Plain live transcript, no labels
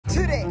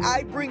Today,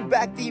 I bring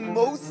back the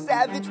most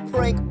savage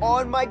prank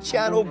on my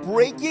channel,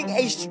 breaking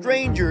a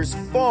stranger's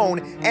phone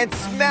and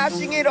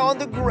smashing it on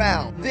the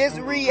ground. This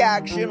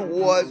reaction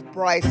was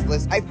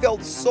priceless. I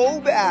felt so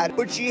bad,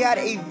 but she had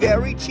a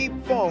very cheap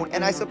phone,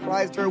 and I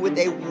surprised her with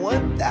a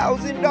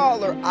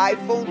 $1,000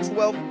 iPhone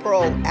 12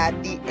 Pro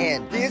at the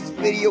end. This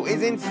video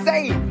is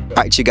insane.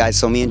 All right, you guys,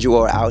 so me and Jewel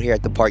are out here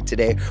at the park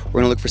today.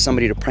 We're gonna look for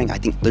somebody to prank. I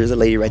think there's a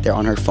lady right there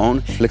on her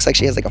phone. It looks like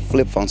she has like a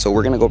flip phone, so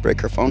we're gonna go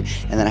break her phone,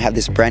 and then I have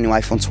this brand new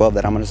iPhone 12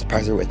 that I'm gonna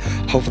surprise her with.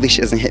 Hopefully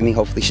she doesn't hit me.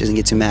 Hopefully she doesn't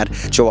get too mad.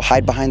 Joel,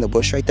 hide behind the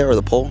bush right there, or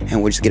the pole,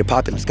 and we'll just get it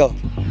popping. Let's go.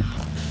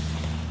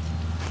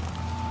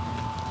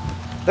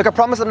 Look, I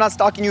promise I'm not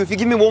stalking you. If you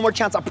give me one more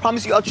chance, I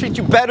promise you I'll treat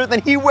you better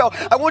than he will.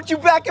 I want you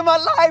back in my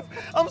life.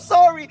 I'm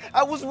sorry.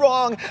 I was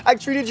wrong. I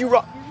treated you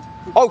wrong.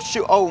 Oh,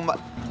 shoot. Oh, my.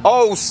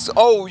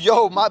 Oh,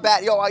 yo, my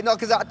bad. Yo, I know,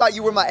 because I thought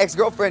you were my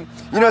ex-girlfriend.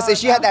 You know what I'm saying?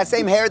 She had that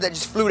same hair that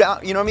just flew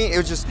out. You know what I mean? It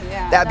was just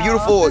that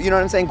beautiful, you know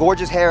what I'm saying?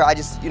 Gorgeous hair. I'm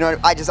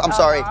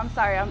sorry. No, I'm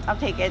sorry. I'm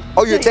taking.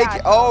 Oh, you're taking.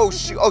 Oh,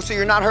 shoot. Oh, so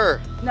you're not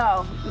her?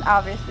 No,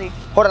 obviously.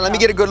 Hold on, let me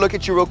get a good look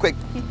at you real quick.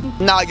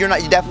 No, you're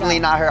not. You're definitely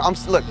not her.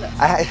 Look,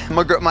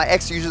 my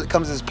ex usually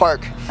comes to this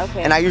park,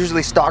 and I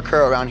usually stalk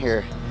her around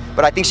here.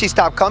 But I think she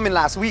stopped coming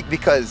last week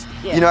because,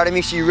 you know what I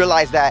mean? She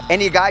realized that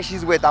any guy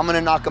she's with, I'm gonna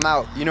knock him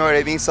out. You know what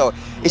I mean? So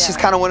it's just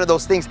kind of one of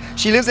those things.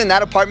 She lives in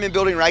that apartment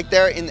building right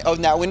there, in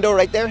that window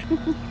right there.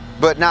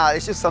 But nah,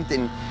 it's just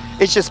something,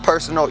 it's just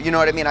personal, you know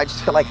what I mean? I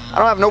just feel like I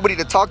don't have nobody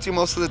to talk to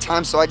most of the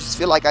time, so I just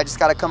feel like I just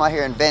gotta come out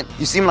here and vent.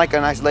 You seem like a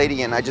nice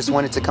lady, and I just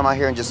wanted to come out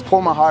here and just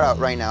pour my heart out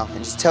right now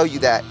and just tell you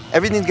that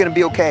everything's gonna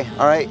be okay,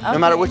 all right? No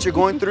matter what you're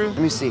going through. Let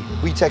me see,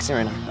 who you texting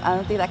right now? I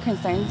don't think that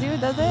concerns you,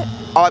 does it?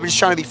 Oh, I'm just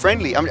trying to be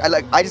friendly.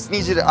 I just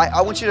need you to,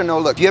 I want you to know,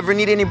 look, if you ever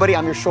need anybody,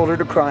 I'm your shoulder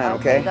to cry on,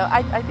 okay? So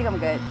I think I'm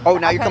good. Oh,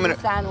 now you're coming. I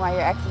understand why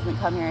your ex doesn't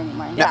come here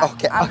anymore. Yeah,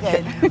 okay. I'm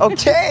good.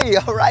 Okay,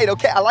 all right,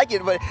 okay, I like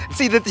it. But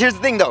see, here's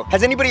the thing though.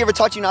 Has anybody ever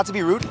taught you not to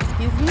be rude?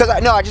 Excuse me? Because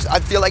I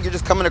feel like you're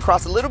just coming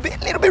across a little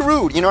bit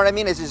rude. You know what I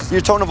mean? It's just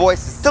your tone of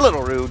voice is still a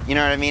little rude. You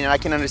know what I mean? And I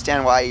can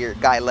understand why your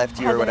guy left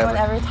you or whatever. Has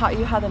anyone ever taught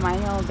you how to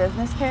mind your own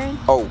business, Karen?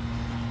 Oh,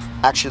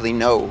 actually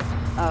no.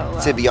 Oh,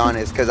 well. To be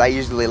honest, because I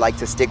usually like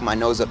to stick my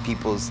nose up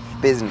people's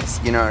business.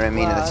 You know what I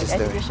mean? Well, That's just I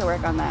think you should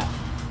work on that.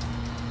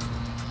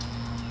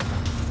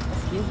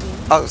 Excuse me.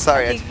 Oh,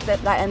 sorry. I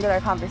think that ended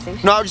our conversation.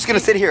 No, I'm just gonna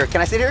sit here.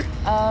 Can I sit here?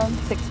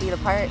 6 feet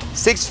apart.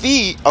 6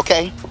 feet.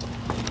 Okay.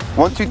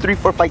 1, 2, 3,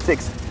 4, 5,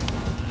 6.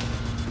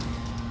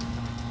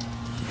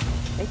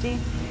 I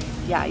think,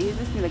 yeah, you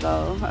just need to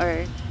go,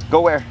 or Go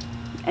where?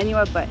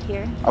 anywhere but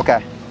here. Okay,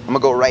 I'm gonna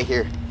go right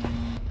here.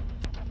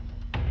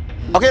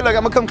 Okay, look,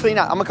 I'm gonna come clean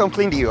out. I'm gonna come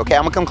clean to you, okay?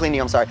 I'm gonna come clean to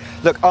you, I'm sorry.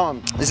 Look,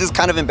 this is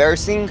kind of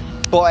embarrassing,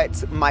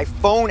 but my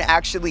phone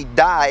actually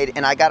died,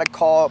 and I gotta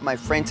call my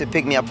friend to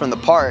pick me up from the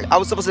park. I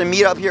was supposed to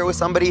meet up here with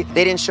somebody.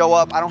 They didn't show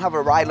up. I don't have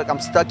a ride. Look, I'm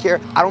stuck here.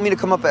 I don't mean to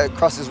come up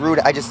across this rude.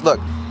 Look,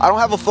 I don't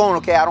have a phone,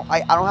 okay? I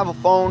don't have a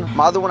phone.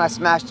 My other one I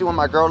smashed it when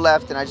my girl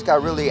left, and I just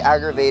got really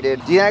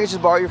aggravated. Do you think I could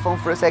just borrow your phone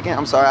for a second?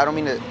 I'm sorry, I don't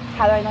mean to.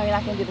 How do I know you're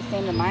not gonna do the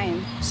same to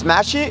mine?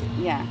 Smash it?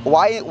 Yeah.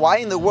 Why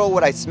in the world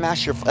would I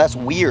smash your phone? That's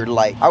weird.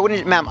 Like, I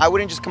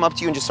wouldn't just come up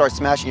to you and just start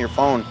smashing your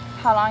phone.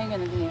 How long are you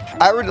gonna be?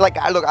 I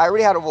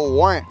already had a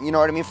warrant, you know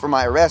what I mean, for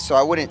my arrest, so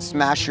I wouldn't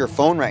smash your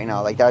phone right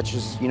now. Like, that's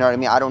just, you know what I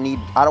mean? I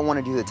don't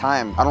want to do the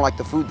time. I don't like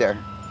the food there.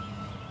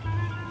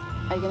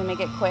 Are you gonna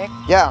make it quick?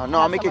 Yeah, no,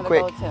 I'll make it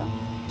quick.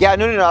 Yeah,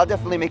 no, I'll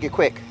definitely make it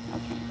quick.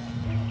 Okay.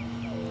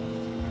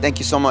 Thank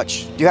you so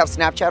much. Do you have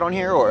Snapchat on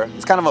here, or?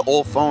 It's kind of an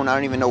old phone. I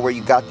don't even know where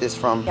you got this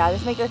from. Yeah,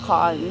 just make a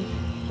call and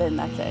then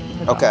that's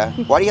it. Okay.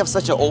 Why do you have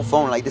such an old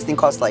phone? Like, this thing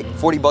costs like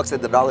 40 bucks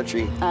at the Dollar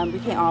Tree. We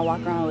can't all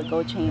walk around with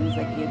gold chains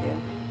like you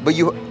do. But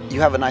you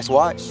have a nice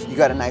watch. You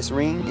got a nice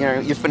ring.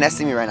 You're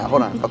finessing me right now.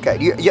 Hold on. Okay.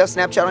 You have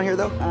Snapchat on here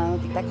though? I don't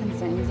think that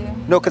concerns you.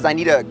 No, because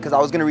I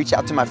was gonna reach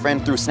out to my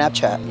friend through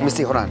Snapchat. Yeah. Let me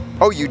see. Hold on.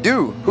 Oh, you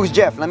do? Who's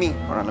Jeff? Let me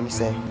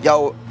say.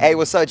 Yo, hey,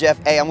 what's up,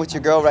 Jeff? Hey, I'm with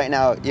your girl right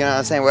now. You know what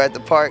I'm saying? We're at the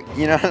park.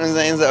 You know what I'm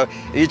saying? So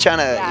you're trying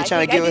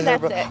to give us her,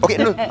 bro. Okay,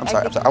 no, I'm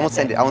sorry. I won't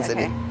send it. I won't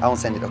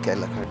send it. Okay,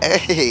 look.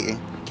 Hey,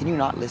 can you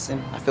not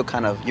listen? I feel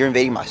you're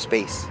invading my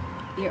space.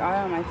 You are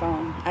on my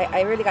phone.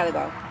 I really gotta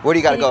go. Where do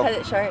you gotta go? Can you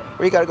cut it short?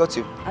 Where you gotta go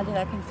to? I think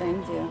that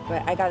concerns you,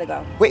 but I gotta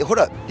go. Wait, hold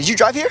up. Did you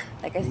drive here?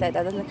 Like I said,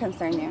 that doesn't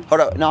concern you.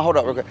 Hold up. No, hold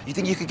up real quick. You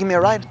think you could give me a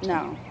ride?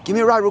 No. Give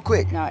me a ride real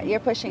quick. No, you're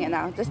pushing it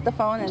now. Just the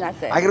phone and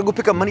that's it. I gotta go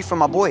pick up money from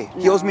my boy.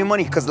 He owes me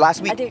money because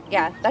last week.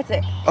 Yeah, that's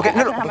it. Okay, I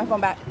can have my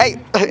phone back.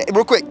 Hey,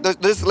 real quick. There's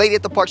this lady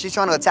at the park. She's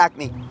trying to attack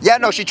me. Yeah,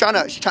 no, she's trying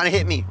to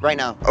hit me right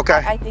now.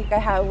 Okay. I think I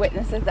have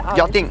witnesses that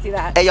y'all think see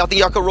that. Hey, y'all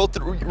think y'all could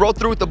roll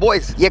through with the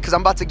boys? Yeah, because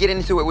I'm about to get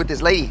into it with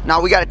this lady.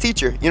 Now we got a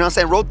teacher. You know what I'm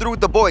saying? Roll through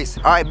with the boys.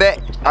 All right, bet.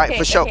 All right,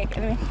 for sure.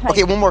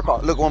 Okay, one more call.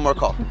 Look, one more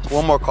call.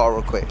 One more call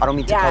real quick. I don't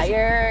mean to cause you.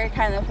 Yeah, you're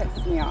kind of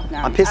pissing me off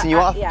now. I'm pissing you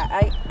off? Yeah,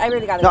 I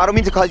really gotta No, go. I don't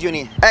mean to cause you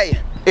any. Hey,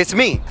 it's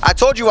me. I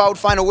told you I would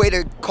find a way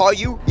to call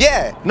you.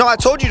 Yeah. No, I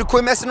told you to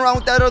quit messing around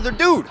with that other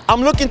dude.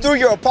 I'm looking through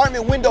your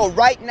apartment window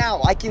right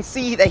now. I can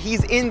see that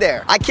he's in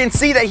there. I can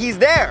see that he's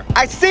there.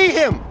 I see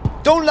him.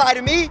 Don't lie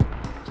to me.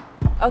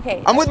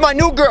 Okay. I'm with my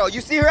new girl.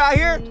 You see her out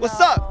here? No. What's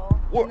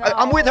up?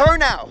 I'm with her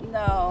now.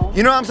 No.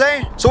 You know what I'm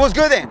saying? So what's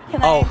good then?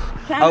 Can I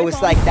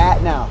it's like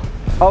that now.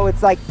 Oh,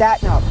 it's like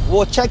that now.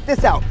 Well, check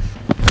this out.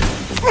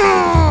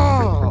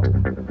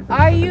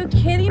 Are you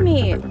kidding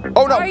me?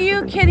 Oh no. Are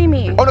you kidding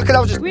me? Oh no, because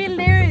I was just. We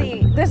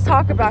literally just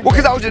talk about. Well,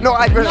 because I was just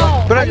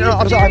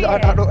I'm sorry.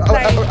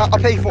 I'll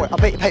pay you for it. I'll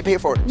pay you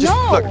for it. Just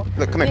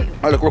look, come here.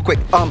 Look, real quick.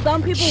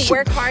 Some people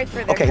work hard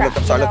for their Okay, craft,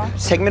 look, I'm sorry.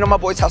 Look, take me to my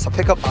boy's house. I'll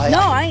pick up. No,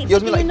 I ain't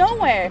taking you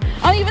nowhere.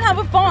 I don't even have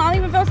a phone. I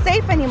don't even feel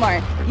safe anymore.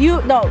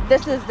 No.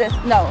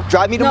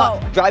 Drive me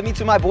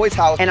to my boy's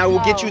house, and I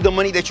will get you the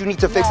money that you need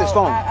to fix his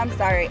phone. I'm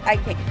sorry, I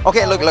can't.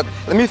 Okay, look. Let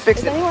me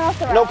fix it. Anyone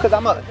else around? No, because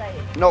I'm a.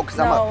 No, because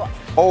I'm a.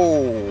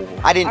 Oh,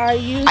 I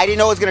didn't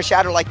know it was gonna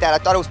shatter like that. I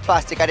thought it was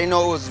plastic. I didn't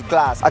know it was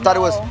glass. I thought it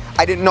was.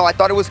 I didn't know. I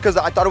thought it was because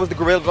I thought it was the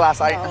Gorilla Glass.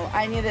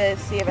 I need to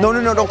see if. No.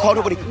 Don't call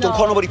nobody. Don't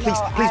call nobody. Please.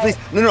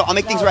 No. I'll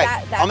make things right.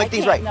 I'll make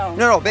things right.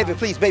 No, baby.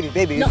 Please, baby.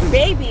 No,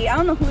 baby. I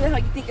don't know who the hell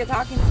you think you're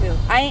talking to.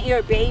 I ain't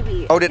your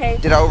baby. Oh, did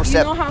I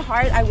overstep? You know how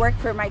hard I work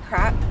for my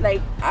crap?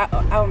 Like,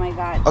 oh my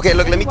God. Okay,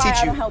 look. Let me teach you.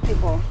 I don't help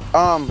people.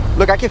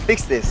 Look, I can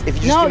fix this. If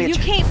you just No, you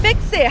can't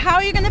fix it. How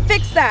are you gonna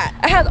fix that?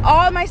 I had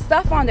all my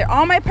stuff on there,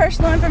 all my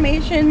personal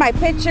information, my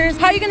pictures.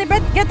 How are you gonna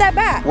get that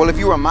back? Well, if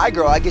you were my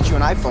girl, I'd get you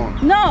an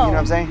iPhone. No. You know what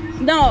I'm saying?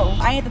 No,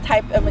 I ain't the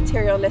type of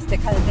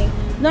materialistic kind of thing.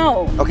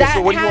 No. Okay,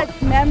 so what do you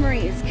want?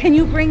 Memories. Can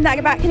you bring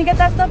that back? Can you get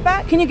that stuff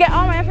back? Can you get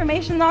all my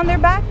information on there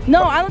back?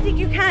 No, I don't think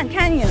you can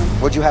you?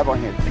 What'd you have on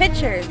here?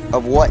 Pictures.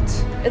 Of what?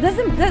 That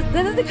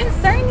doesn't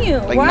concern you.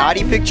 Like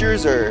naughty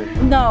pictures or?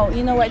 No,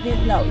 you know what?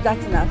 No,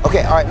 that's enough.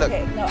 Okay, all right, look.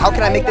 Okay, no, how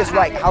can I make this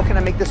right? How can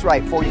I make this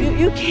right for you?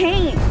 You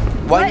can't.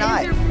 Why not?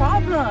 What is your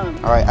problem?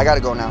 All right, I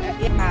gotta go now.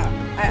 Yeah,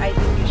 I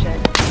think you should.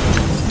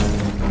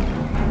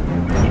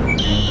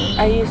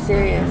 Are you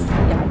serious?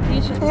 Yeah,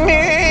 you should.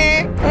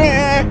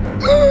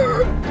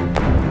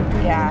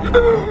 Yeah.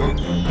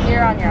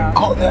 You're on your own.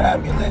 Call the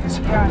ambulance.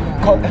 You're on your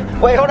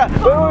own. Wait, hold on.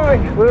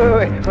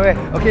 Wait.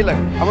 Okay, look.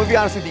 I'm gonna be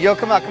honest with you. Yo,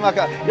 come on.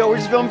 Yo, we're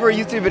just filming for a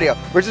YouTube video.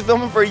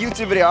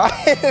 All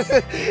right?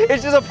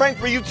 It's just a prank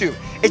for YouTube.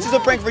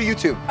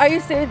 Are you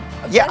serious?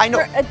 Yeah, I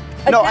know.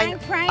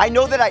 Prank? I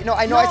know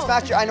I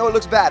smashed your. I know it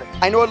looks bad.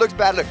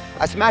 Look,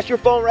 I smashed your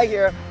phone right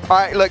here. All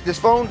right, look, this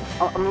phone.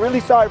 I'm really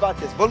sorry about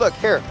this, but look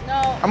here. No.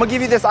 I'm gonna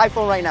give you this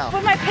iPhone right now.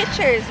 With my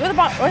pictures. What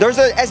about? There's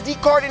a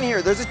SD card in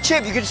here. There's a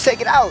chip. You can just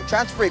take it out,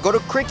 transfer it. Go to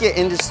Cricket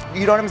and just,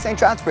 you know what I'm saying,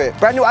 transfer it.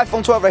 Brand new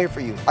iPhone 12 right here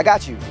for you. I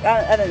got you.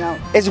 I don't know.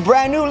 It's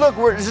brand new. Look,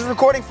 this is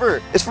recording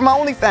it's for my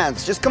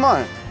OnlyFans. Just come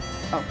on.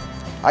 Oh.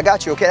 I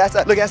got you. Okay, that's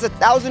a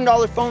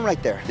 $1,000 phone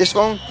right there. This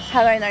phone.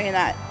 How do I know you're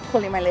not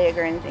pulling my leg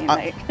or anything?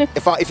 Like.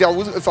 If I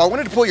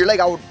wanted to pull your leg,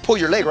 I would pull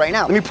your leg right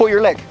now. Let me pull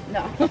your leg.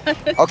 No.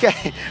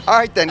 Okay. All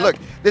right then. Look,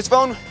 this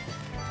phone,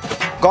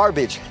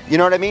 garbage. You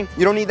know what I mean?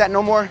 You don't need that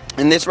no more.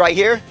 And this right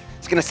here,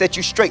 it's gonna set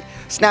you straight.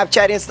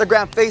 Snapchat,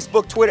 Instagram,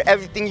 Facebook, Twitter,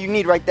 everything you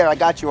need right there. I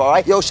got you, all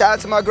right? Yo, shout out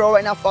to my girl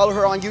right now. Follow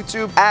her on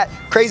YouTube at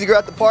Crazy Girl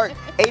at the Park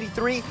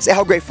 83. Say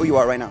how grateful you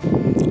are right now.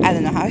 I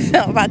don't know how I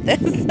feel about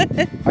this.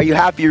 Are you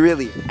happy,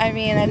 really? I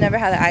mean, I've never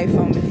had an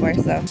iPhone before,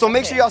 so. So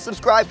make sure y'all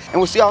subscribe, and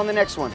we'll see y'all on the next one.